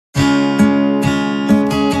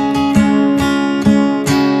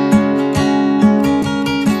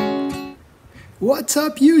What's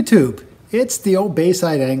up, YouTube? It's the old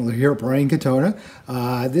Bayside Angler here, Brian Katona.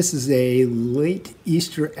 This is a late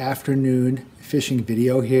Easter afternoon fishing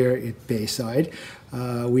video here at Bayside.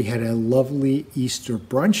 We had a lovely Easter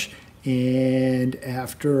brunch, and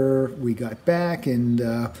after we got back and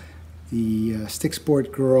the stick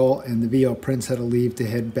sport girl and the VL Prince had to leave to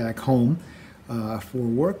head back home for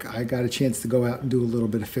work, I got a chance to go out and do a little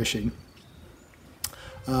bit of fishing.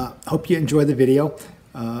 Hope you enjoy the video.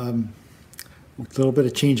 A little bit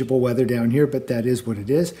of changeable weather down here, but that is what it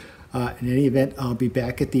is. In any event, I'll be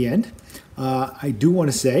back at the end. I do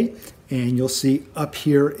want to say, and you'll see up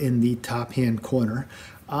here in the top hand corner,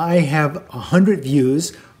 I have 100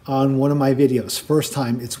 views on one of my videos. First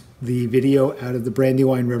time, it's the video out of the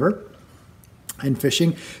Brandywine River and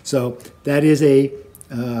fishing. So that is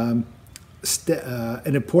an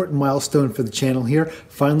important milestone for the channel here.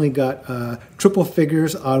 Finally got triple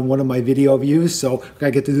figures on one of my video views, so I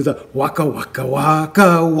get to do the waka waka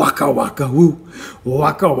waka waka waka woo,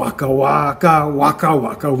 waka waka waka waka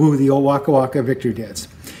waka woo, the old waka waka victory dance.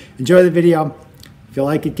 Enjoy the video. If you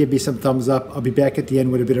like it, give me some thumbs up. I'll be back at the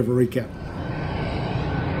end with a bit of a recap.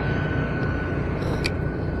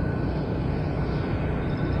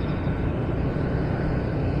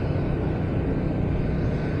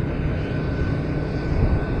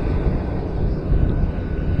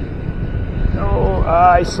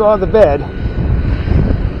 I saw the bed.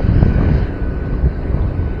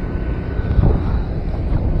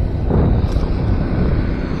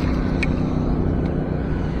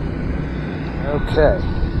 Okay,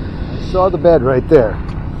 I saw the bed right there.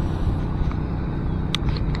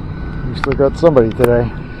 We still got somebody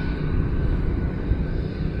today.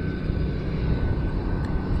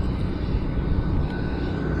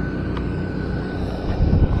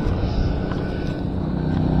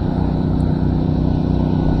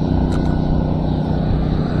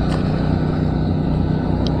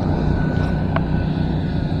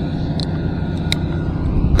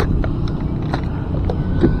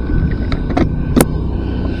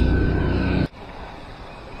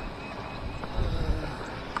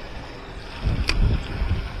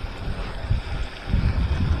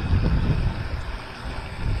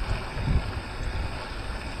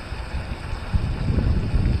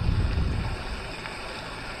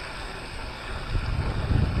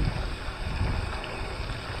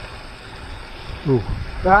 Ooh,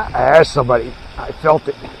 there's somebody. I felt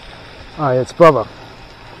it. All right, it's Bubba.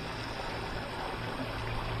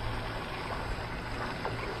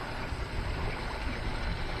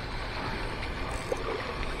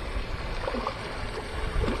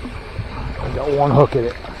 I got one hook in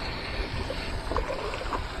it.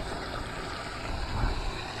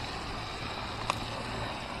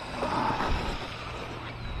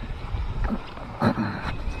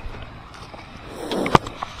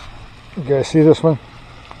 You guys see this one?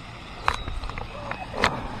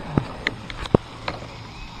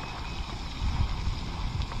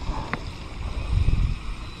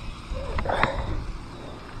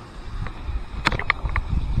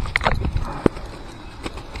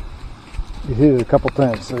 You hit it a couple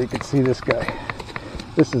times so you can see this guy.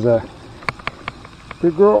 This is a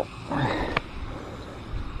big girl.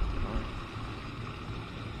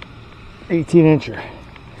 18-incher.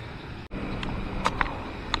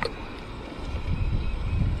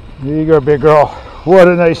 There you go, big girl. What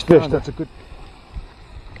a nice fish. That's a good.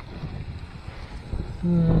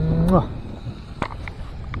 Mwah.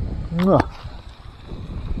 Mwah.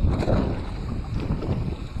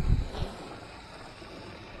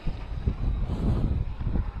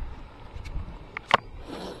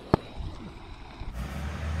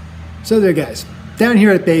 So there, guys, down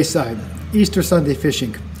here at Bayside, Easter Sunday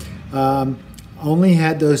fishing. Only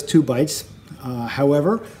had those 2 bites.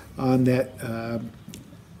 However, on that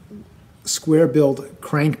square-billed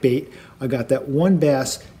crankbait, I got that one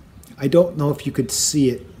bass. I don't know if you could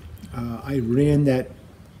see it. I ran that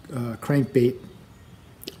crankbait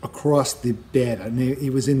across the bed, and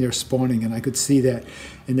it was in there spawning, and I could see that,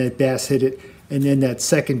 and that bass hit it. And then that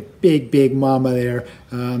second big mama there,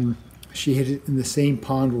 she hit it in the same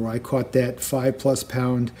pond where I caught that 5+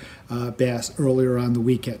 pound bass earlier on the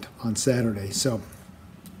weekend on Saturday. So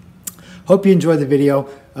hope you enjoyed the video.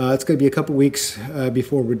 It's going to be a couple weeks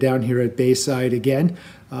before we're down here at Bayside again.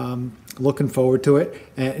 Looking forward to it.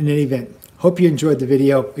 In any event, hope you enjoyed the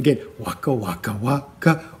video. Again, waka waka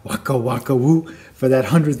waka waka waka woo for that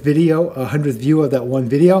 100th video, 100th view of that one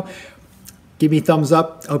video. Give me a thumbs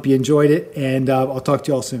up. Hope you enjoyed it, and I'll talk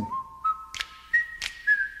to you all soon.